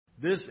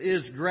This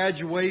is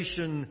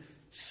graduation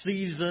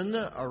season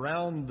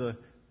around the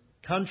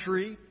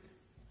country.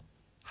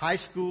 High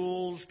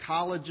schools,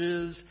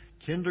 colleges,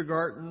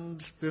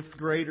 kindergartens, fifth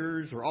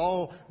graders are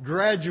all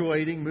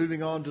graduating,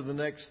 moving on to the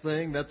next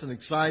thing. That's an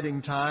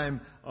exciting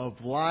time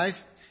of life.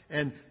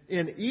 And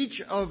in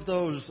each of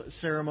those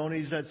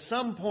ceremonies, at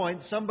some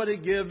point, somebody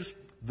gives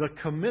the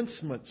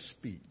commencement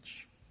speech.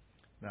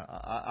 Now,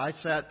 I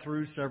sat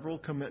through several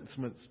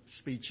commencement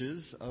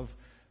speeches of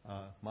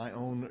my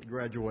own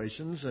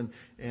graduations,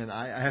 and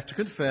I have to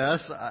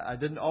confess, I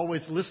didn't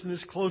always listen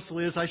as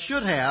closely as I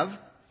should have.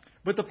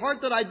 But the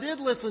part that I did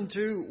listen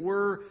to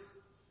were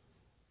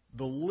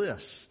the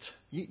list.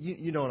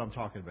 You know what I'm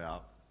talking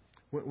about.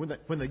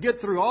 When they get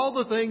through all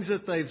the things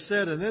that they've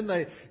said, and then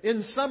they,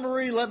 in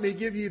summary, let me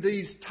give you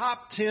these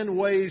top 10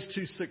 ways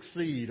to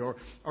succeed,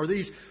 or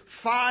these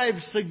 5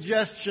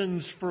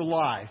 suggestions for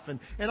life.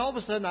 And all of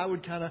a sudden I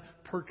would kind of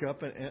perk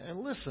up and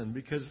listen,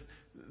 because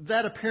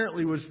that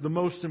apparently was the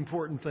most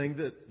important thing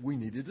that we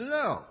needed to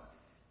know.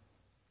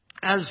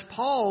 As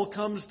Paul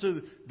comes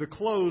to the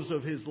close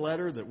of his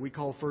letter that we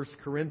call 1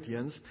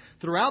 Corinthians,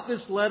 throughout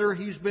this letter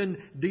he's been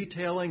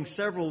detailing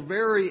several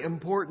very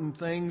important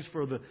things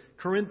for the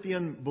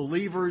Corinthian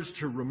believers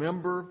to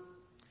remember.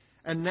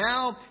 And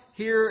now,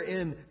 here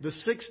in the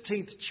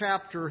 16th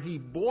chapter, he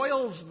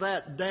boils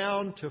that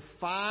down to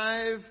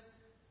 5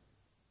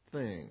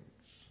 things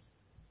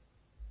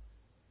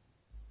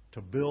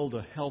to build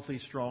a healthy,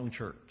 strong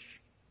church.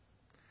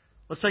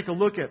 Let's take a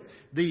look at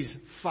these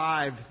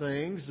 5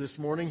 things this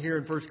morning here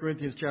in 1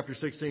 Corinthians chapter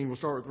 16. We'll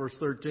start with verse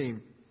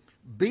 13.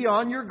 Be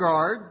on your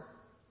guard.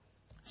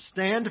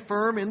 Stand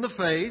firm in the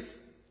faith.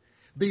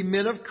 Be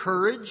men of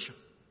courage.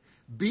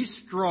 Be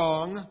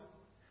strong.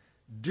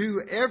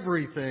 Do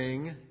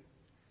everything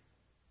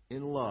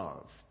in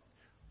love.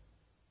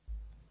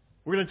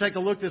 We're going to take a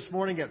look this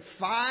morning at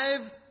 5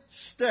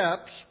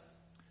 steps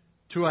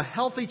to a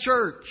healthy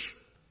church.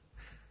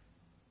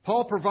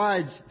 Paul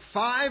provides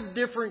 5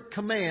 different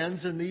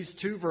commands in these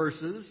 2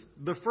 verses.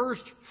 The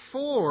first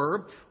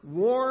 4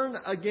 warn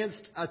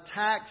against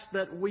attacks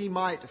that we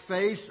might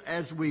face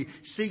as we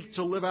seek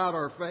to live out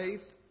our faith.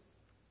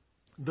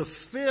 The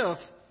 5th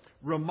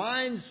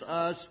reminds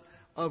us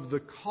of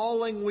the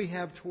calling we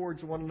have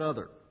towards one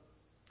another.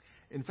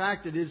 In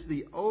fact, it is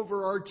the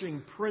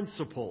overarching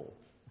principle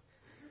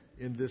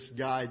in this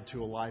guide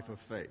to a life of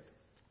faith.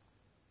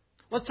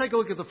 Let's take a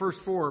look at the first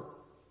 4.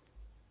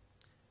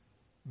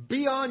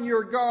 Be on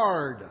your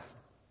guard.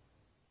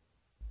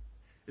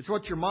 It's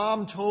what your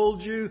mom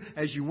told you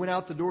as you went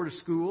out the door to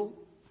school.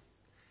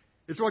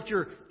 It's what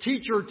your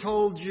teacher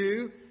told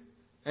you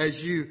as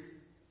you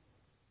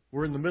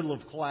were in the middle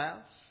of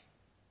class.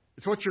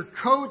 It's what your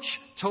coach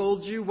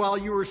told you while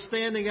you were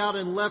standing out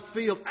in left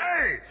field.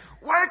 Hey,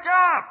 wake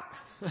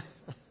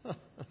up!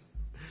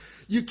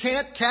 You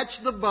can't catch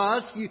the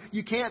bus.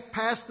 You can't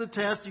pass the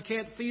test. You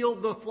can't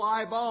field the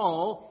fly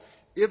ball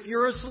if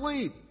you're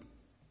asleep.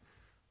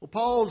 Well,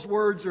 Paul's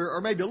words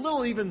are maybe a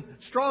little even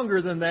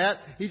stronger than that.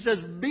 He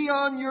says, be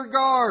on your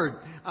guard.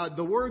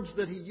 The words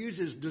that he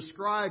uses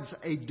describes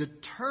a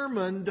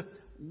determined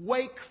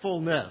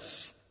wakefulness.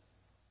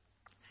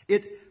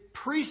 It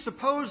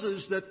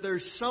presupposes that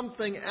there's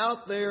something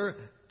out there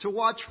to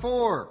watch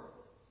for.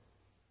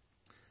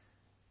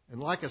 And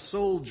like a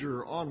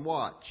soldier on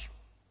watch,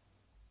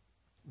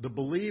 the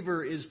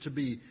believer is to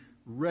be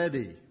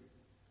ready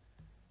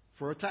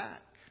for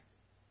attack.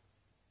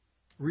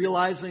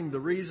 Realizing the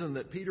reason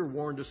that Peter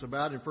warned us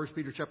about in 1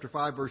 Peter chapter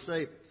 5, verse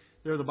 8,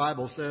 there the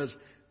Bible says,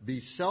 be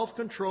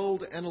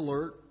self-controlled and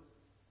alert.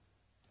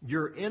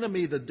 Your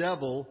enemy, the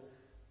devil,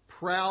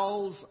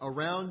 prowls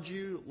around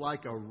you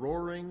like a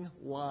roaring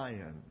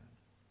lion,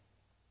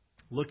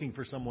 looking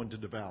for someone to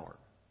devour.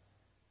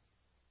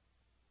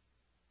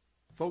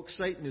 Folks,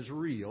 Satan is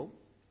real.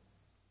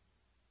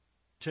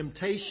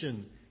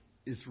 Temptation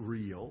is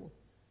real.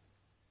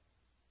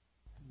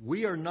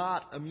 We are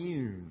not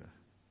immune.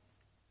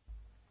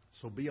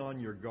 So be on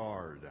your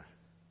guard.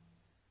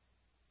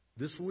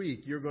 This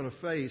week, you're going to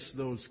face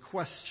those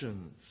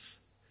questions.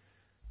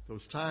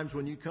 Those times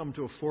when you come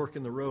to a fork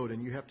in the road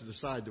and you have to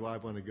decide, do I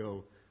want to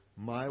go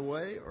my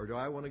way or do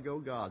I want to go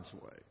God's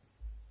way?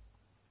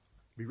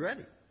 Be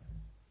ready.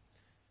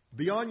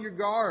 Be on your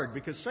guard,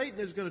 because Satan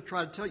is going to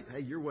try to tell you,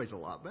 hey, your way's a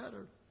lot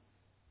better.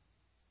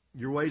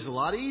 Your way's a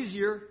lot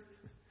easier.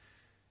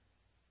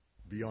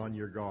 Be on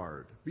your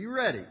guard. Be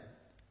ready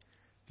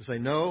to say,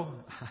 no,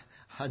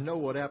 I know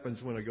what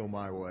happens when I go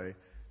my way.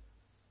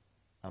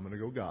 I'm going to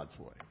go God's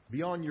way.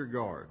 Be on your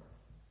guard.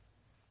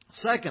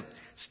 Second,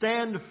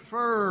 stand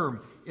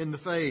firm in the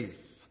faith.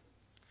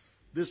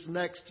 This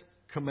next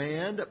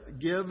command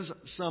gives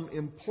some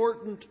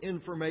important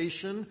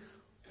information,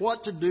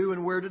 what to do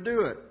and where to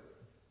do it.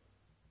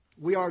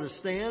 We are to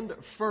stand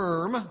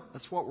firm.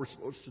 That's what we're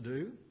supposed to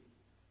do.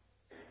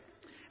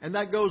 And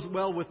that goes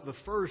well with the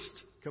first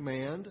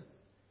command,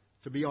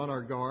 to be on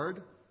our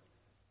guard.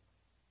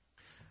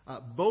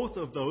 Both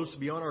of those, to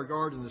be on our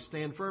guard and to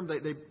stand firm,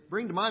 they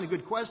bring to mind a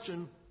good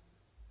question.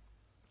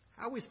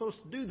 How are we supposed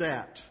to do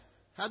that?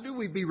 How do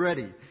we be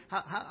ready?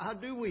 How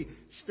do we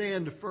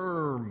stand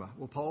firm?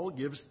 Well, Paul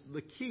gives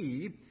the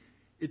key.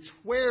 It's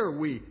where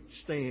we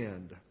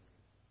stand.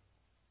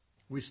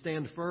 We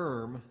stand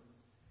firm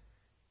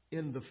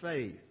in the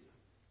faith.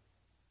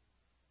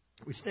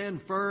 We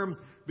stand firm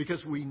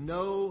because we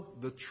know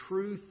the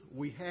truth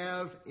we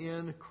have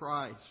in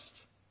Christ.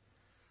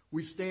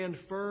 We stand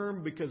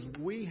firm because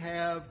we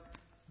have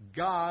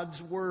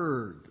God's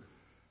Word.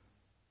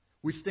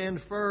 We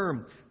stand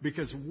firm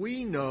because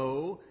we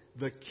know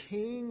the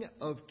King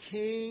of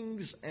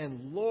Kings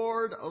and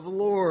Lord of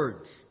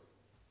Lords.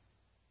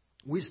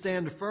 We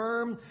stand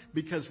firm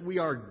because we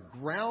are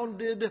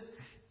grounded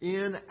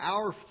in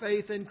our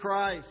faith in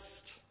Christ.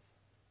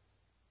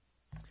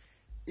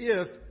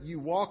 If you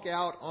walk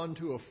out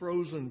onto a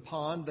frozen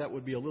pond, that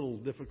would be a little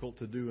difficult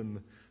to do in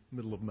the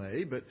middle of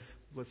May, but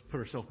let's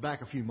put ourselves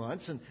back a few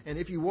months. And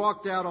if you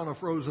walked out on a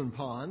frozen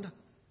pond,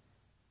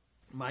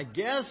 my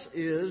guess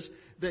is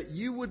that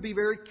you would be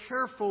very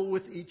careful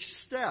with each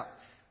step.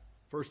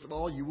 First of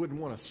all, you wouldn't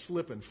want to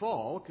slip and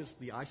fall because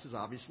the ice is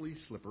obviously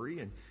slippery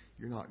and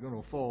you're not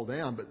going to fall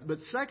down. But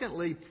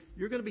secondly,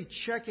 you're going to be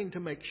checking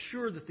to make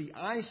sure that the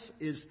ice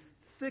is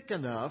thick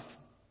enough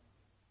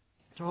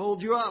to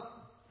hold you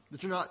up,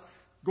 that you're not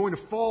going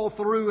to fall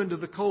through into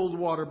the cold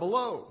water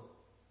below.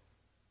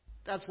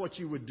 That's what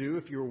you would do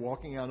if you were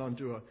walking out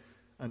onto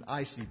an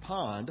icy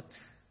pond.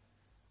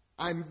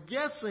 I'm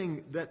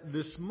guessing that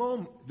this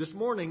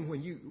morning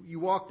when you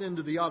walked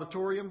into the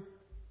auditorium,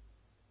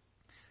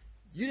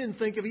 you didn't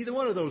think of either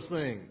one of those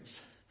things.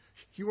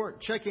 You weren't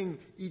checking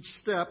each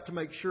step to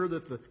make sure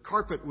that the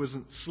carpet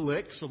wasn't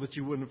slick so that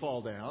you wouldn't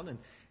fall down.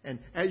 And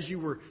as you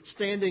were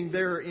standing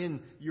there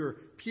in your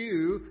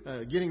pew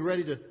getting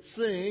ready to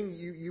sing,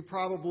 you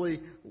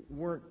probably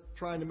weren't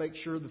trying to make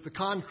sure that the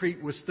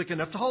concrete was thick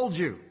enough to hold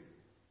you.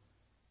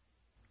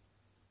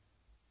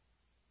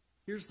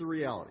 Here's the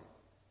reality.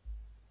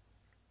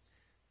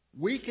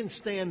 We can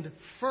stand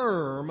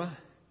firm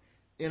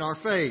in our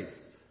faith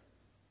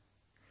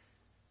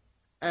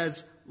as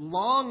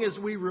long as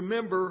we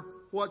remember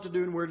what to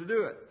do and where to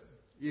do it.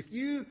 If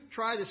you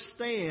try to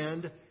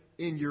stand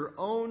in your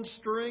own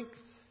strength,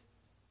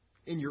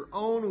 in your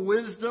own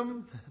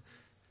wisdom,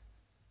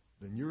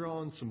 then you're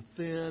on some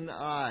thin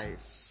ice.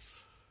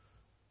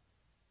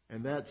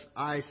 And that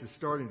ice is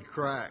starting to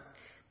crack.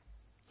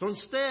 So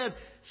instead,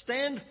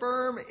 stand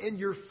firm in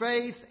your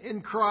faith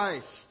in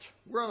Christ.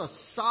 We're on a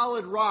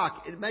solid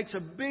rock. It makes a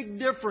big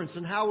difference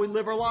in how we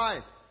live our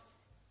life.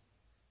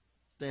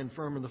 Stand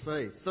firm in the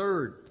faith.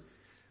 Third,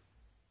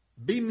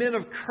 be men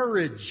of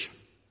courage.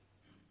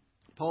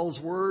 Paul's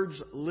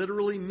words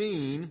literally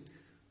mean,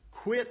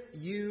 quit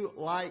you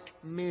like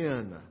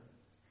men.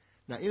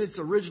 Now, in its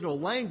original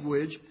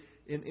language,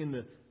 in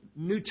the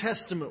New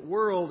Testament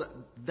world,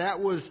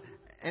 that was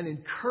an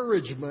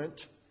encouragement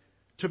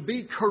to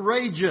be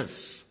courageous.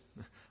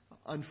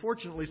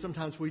 Unfortunately,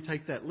 sometimes we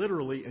take that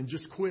literally and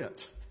just quit.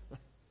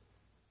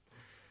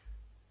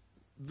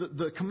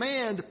 The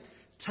command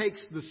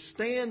takes the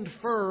stand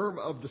firm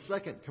of the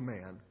second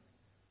command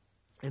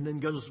and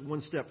then goes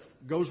one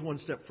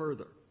step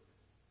further.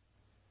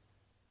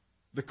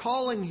 The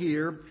calling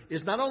here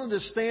is not only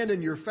to stand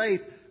in your faith,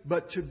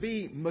 but to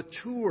be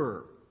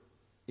mature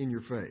in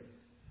your faith.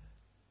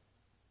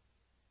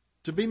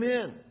 To be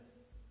men.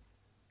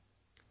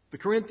 The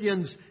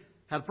Corinthians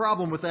had a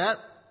problem with that.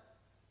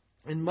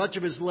 In much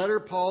of his letter,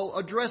 Paul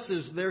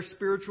addresses their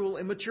spiritual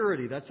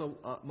immaturity. That's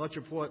much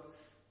of what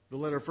the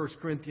letter of 1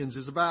 Corinthians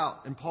is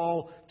about. And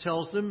Paul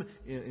tells them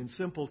in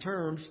simple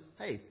terms,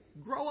 hey,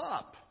 grow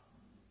up.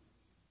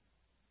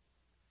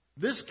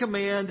 This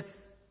command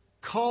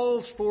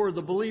calls for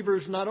the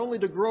believers not only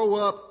to grow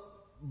up,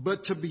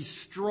 but to be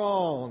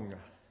strong.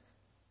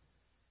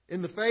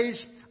 In the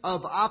face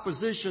of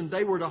opposition,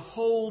 they were to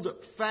hold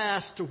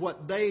fast to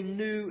what they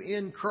knew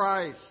in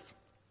Christ.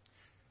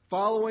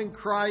 Following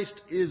Christ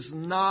is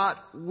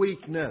not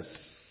weakness.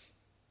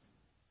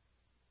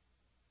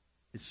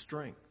 It's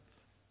strength.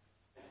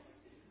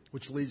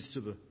 Which leads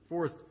to the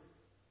fourth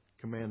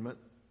commandment,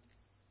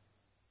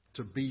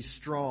 to be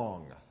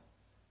strong.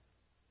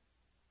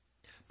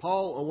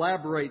 Paul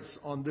elaborates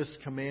on this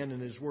command in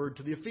his word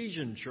to the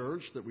Ephesian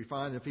church that we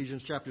find in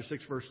Ephesians chapter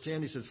 6, verse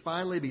 10. He says,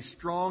 finally, be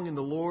strong in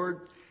the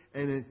Lord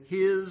and in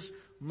His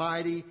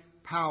mighty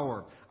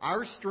power.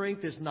 Our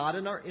strength is not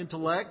in our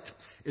intellect.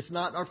 It's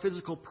not in our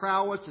physical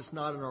prowess. It's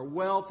not in our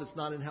wealth. It's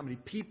not in how many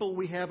people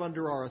we have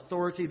under our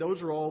authority.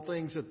 Those are all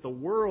things that the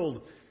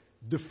world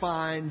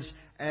defines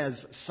as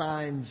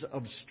signs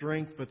of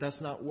strength, but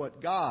that's not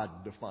what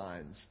God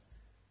defines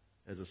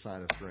as a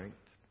sign of strength.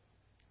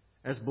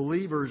 As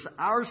believers,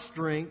 our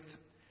strength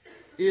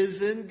is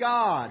in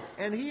God,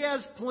 and He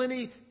has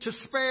plenty to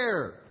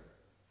spare.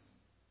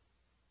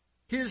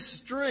 His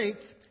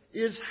strength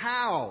is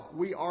how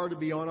we are to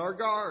be on our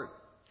guard.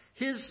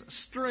 His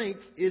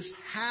strength is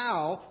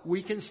how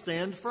we can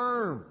stand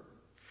firm.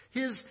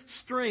 His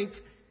strength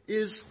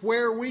is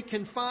where we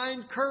can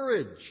find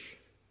courage.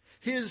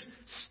 His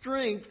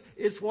strength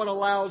is what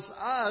allows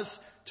us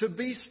to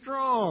be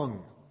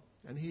strong.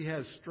 And He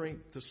has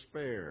strength to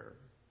spare.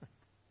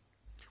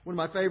 One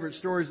of my favorite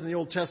stories in the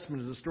Old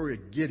Testament is the story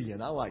of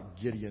Gideon. I like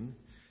Gideon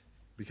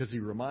because he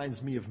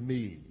reminds me of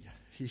me.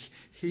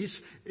 He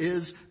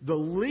is the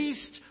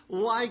least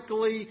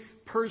likely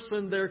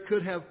person there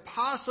could have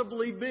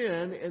possibly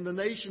been in the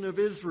nation of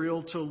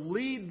Israel to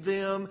lead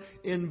them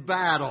in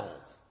battle.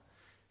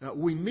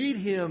 We meet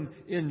him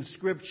in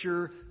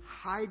Scripture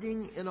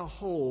hiding in a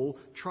hole,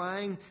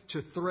 trying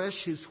to thresh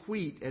his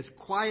wheat as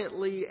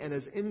quietly and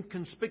as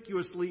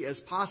inconspicuously as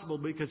possible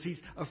because he's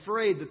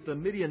afraid that the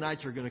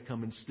Midianites are going to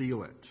come and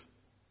steal it.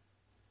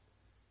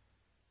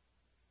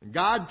 And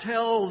God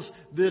tells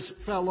this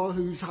fellow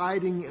who's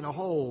hiding in a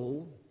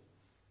hole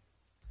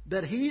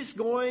that he's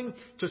going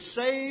to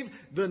save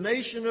the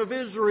nation of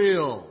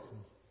Israel.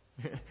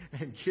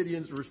 And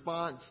Gideon's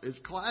response is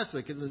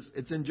classic.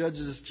 It's in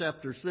Judges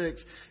chapter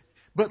 6.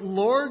 But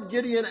Lord,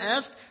 Gideon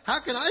asked,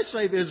 how can I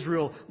save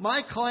Israel?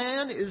 My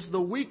clan is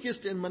the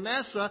weakest in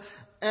Manasseh,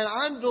 and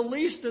I'm the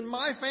least in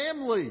my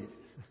family.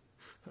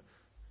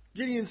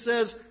 Gideon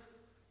says,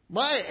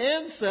 my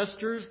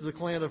ancestors, the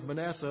clan of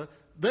Manasseh,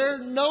 they're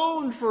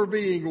known for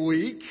being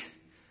weak,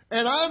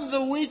 and I'm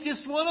the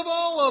weakest one of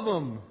all of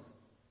them.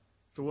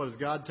 So what does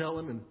God tell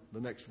him in the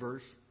next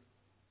verse?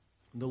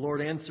 The Lord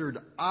answered,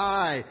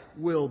 I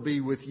will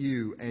be with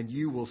you, and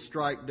you will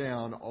strike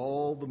down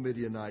all the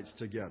Midianites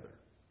together.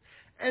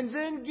 And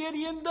then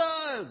Gideon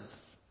does.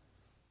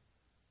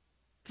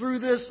 Through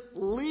this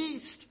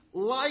least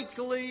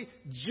likely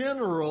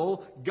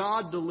general,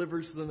 God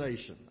delivers the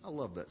nation. I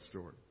love that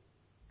story.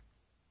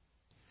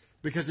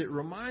 Because it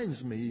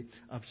reminds me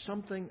of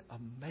something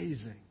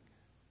amazing.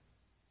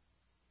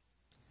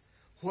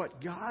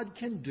 What God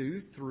can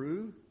do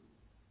through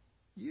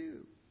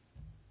you.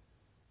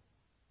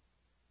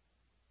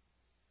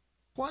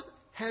 What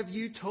have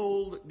you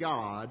told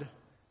God?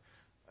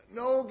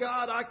 No,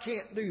 God, I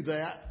can't do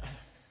that.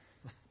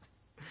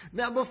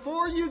 Now,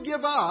 before you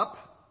give up,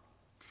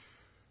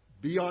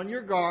 be on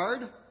your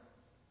guard.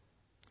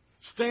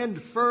 Stand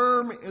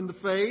firm in the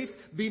faith.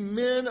 Be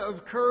men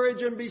of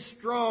courage and be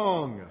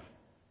strong.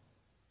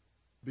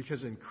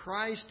 Because in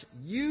Christ,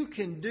 you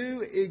can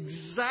do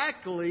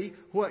exactly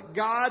what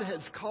God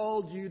has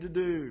called you to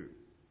do.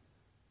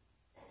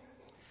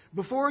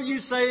 Before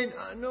you say,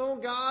 no,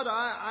 God,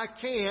 I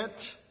can't,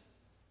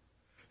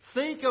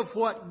 think of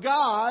what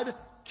God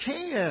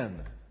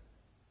can.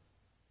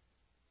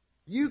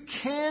 You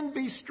can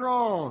be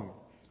strong,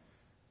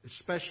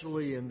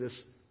 especially in this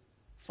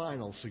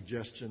final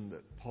suggestion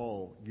that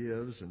Paul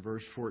gives in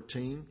verse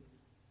 14.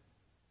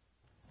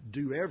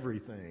 Do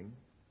everything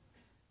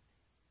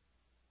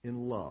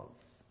in love.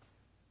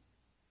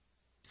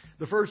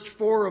 The first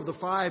 4 of the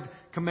 5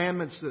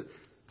 commandments that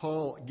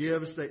Paul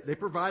gives, they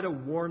provide a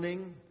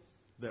warning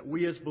that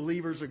we as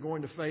believers are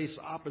going to face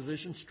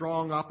opposition,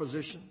 strong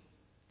opposition.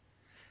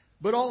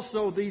 But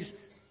also these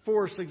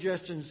 4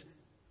 suggestions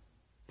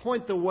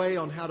point the way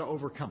on how to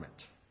overcome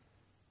it.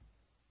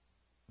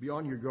 Be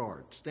on your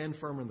guard. Stand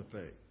firm in the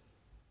faith.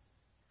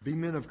 Be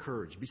men of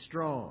courage. Be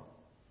strong.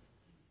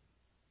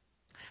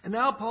 And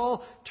now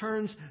Paul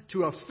turns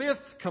to a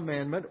 5th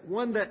commandment,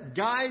 one that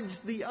guides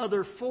the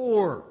other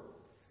 4.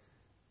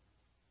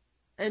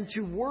 And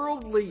to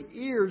worldly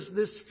ears,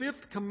 this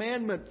 5th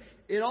commandment,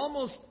 it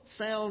almost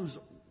sounds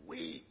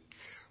weak.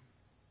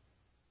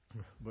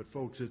 But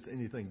folks, it's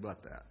anything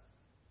but that.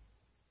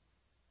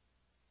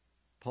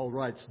 Paul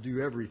writes,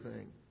 do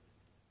everything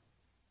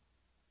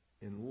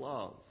in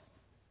love.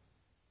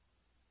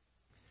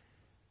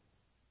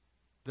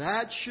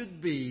 That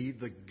should be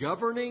the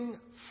governing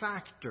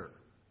factor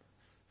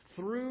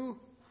through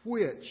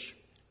which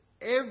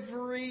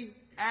every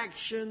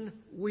action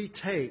we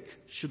take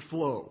should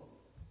flow.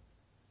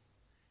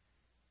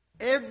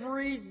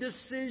 Every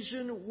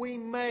decision we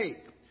make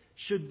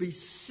should be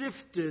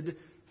sifted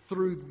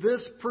through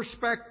this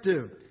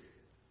perspective.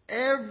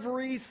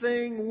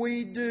 Everything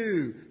we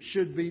do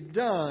should be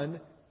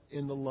done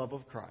in the love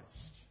of Christ.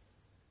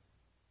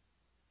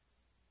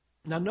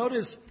 Now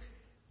notice,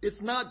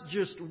 it's not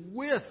just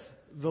with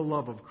the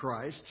love of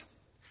Christ.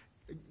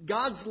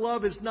 God's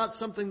love is not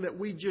something that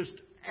we just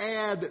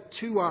add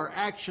to our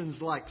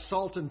actions like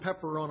salt and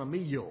pepper on a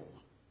meal.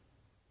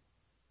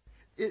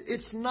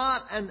 It's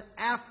not an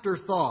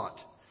afterthought.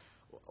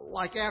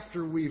 Like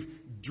after we've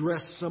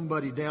dressed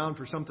somebody down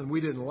for something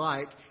we didn't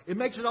like, it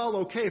makes it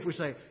all okay if we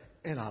say,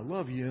 and I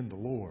love you in the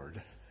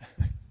Lord.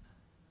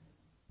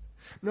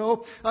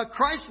 No,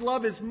 Christ's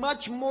love is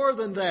much more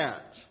than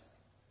that.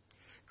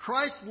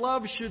 Christ's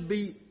love should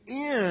be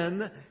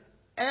in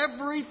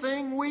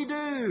everything we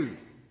do.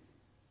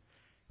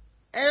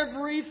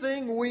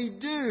 Everything we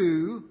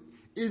do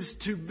is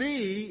to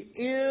be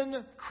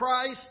in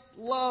Christ's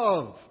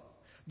love.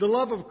 The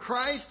love of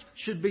Christ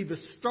should be the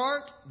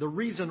start, the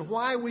reason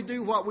why we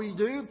do what we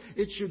do.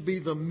 It should be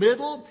the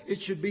middle. It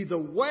should be the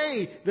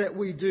way that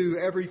we do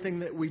everything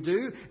that we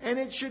do. And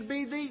it should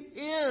be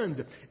the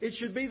end. It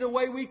should be the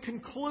way we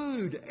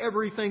conclude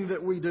everything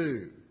that we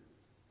do.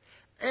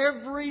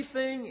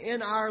 Everything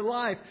in our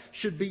life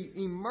should be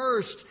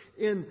immersed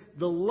in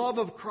the love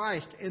of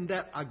Christ, in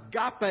that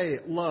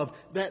agape love,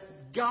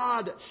 that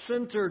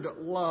God-centered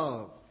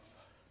love.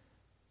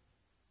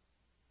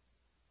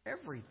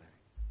 Everything.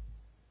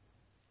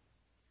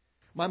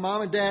 My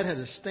mom and dad had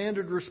a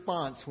standard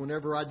response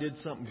whenever I did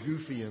something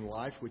goofy in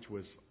life, which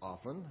was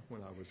often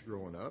when I was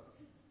growing up.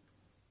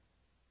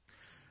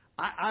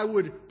 I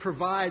would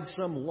provide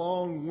some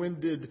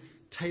long-winded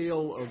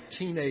tale of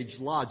teenage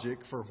logic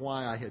for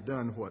why I had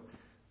done what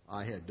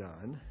I had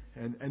done.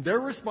 And their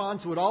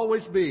response would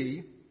always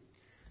be,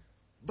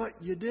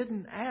 "But you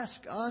didn't ask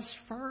us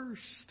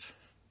first."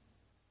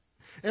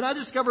 And I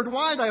discovered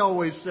why they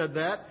always said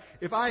that.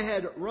 If I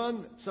had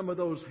run some of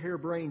those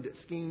harebrained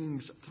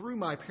schemes through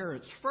my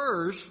parents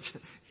first,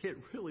 it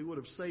really would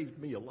have saved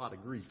me a lot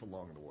of grief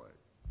along the way.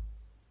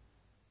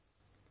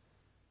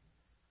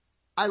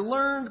 I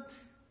learned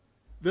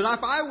that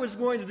if I was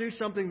going to do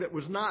something that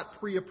was not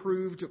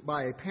pre-approved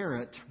by a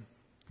parent,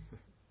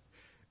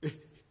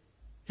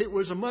 it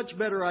was a much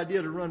better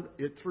idea to run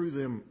it through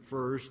them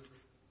first,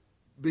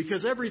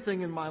 because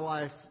everything in my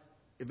life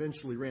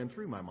eventually ran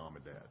through my mom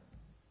and dad.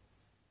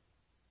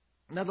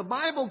 Now, the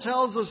Bible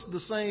tells us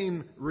the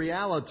same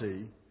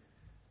reality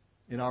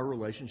in our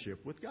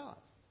relationship with God.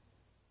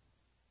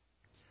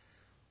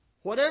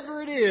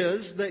 Whatever it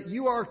is that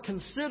you are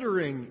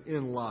considering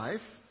in life,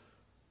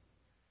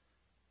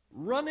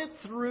 run it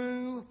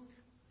through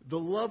the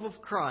love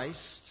of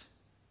Christ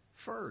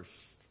first.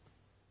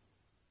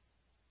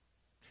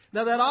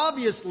 Now, that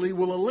obviously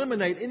will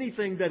eliminate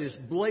anything that is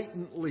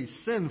blatantly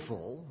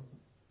sinful,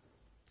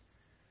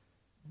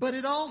 but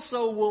it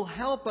also will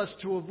help us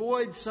to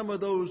avoid some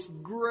of those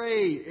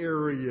gray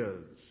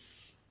areas.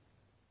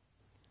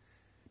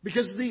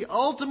 Because the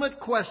ultimate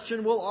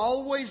question will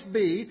always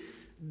be,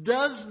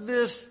 does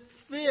this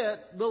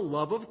fit the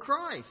love of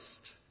Christ?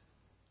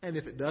 And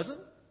if it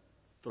doesn't,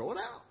 throw it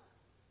out.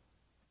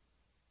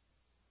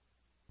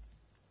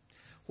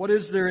 What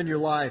is there in your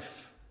life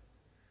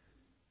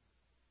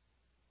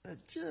that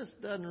just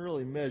doesn't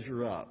really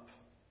measure up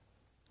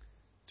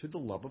to the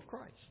love of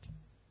Christ?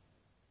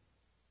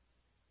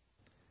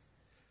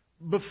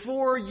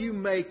 Before you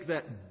make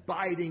that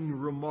biting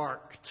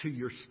remark to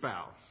your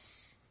spouse,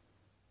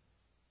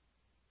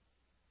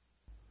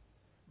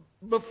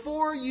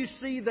 before you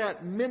see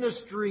that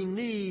ministry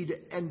need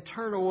and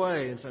turn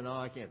away and say, "No,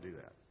 I can't do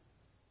that."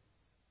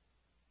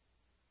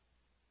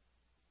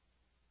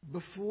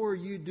 Before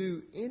you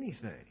do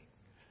anything,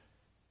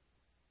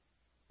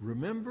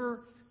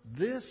 remember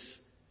this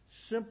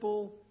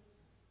simple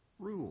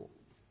rule.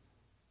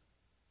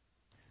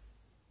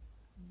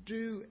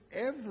 Do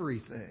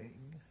everything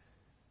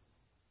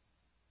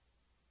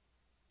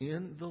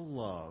in the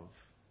love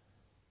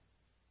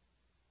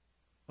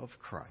of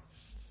Christ.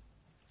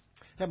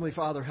 Heavenly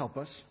Father, help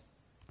us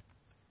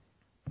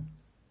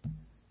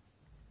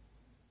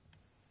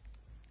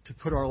to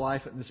put our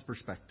life in this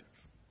perspective.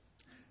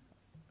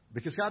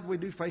 Because, God, we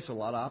do face a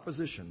lot of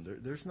opposition.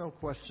 There's no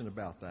question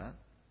about that.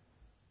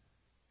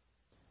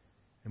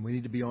 And we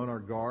need to be on our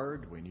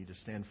guard. We need to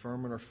stand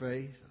firm in our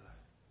faith.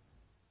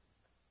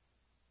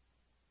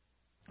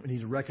 We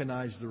need to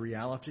recognize the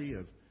reality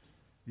of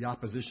the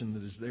opposition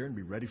that is there and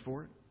be ready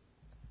for it.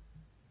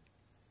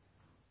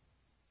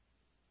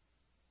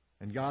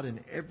 And God,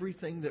 in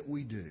everything that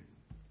we do,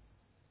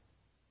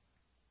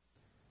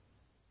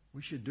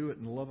 we should do it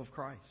in the love of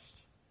Christ.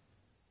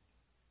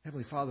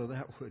 Heavenly Father,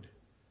 that would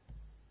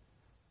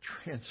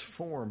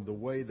transform the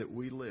way that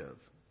we live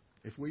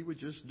if we would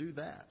just do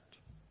that.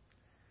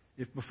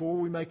 If before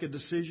we make a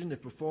decision,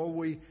 if before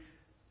we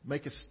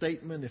make a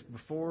statement, if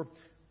before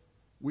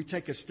we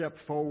take a step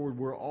forward,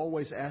 we're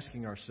always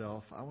asking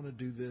ourselves, I want to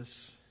do this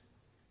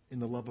in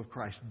the love of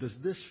Christ. Does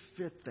this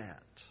fit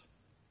that?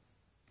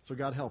 So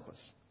God, help us.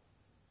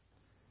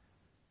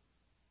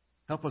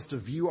 Help us to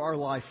view our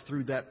life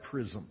through that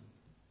prism,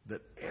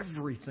 that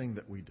everything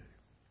that we do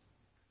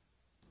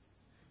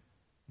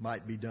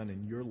might be done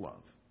in your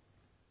love.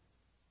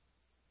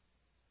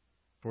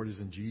 For it is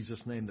in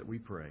Jesus' name that we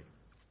pray.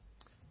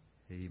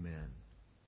 Amen.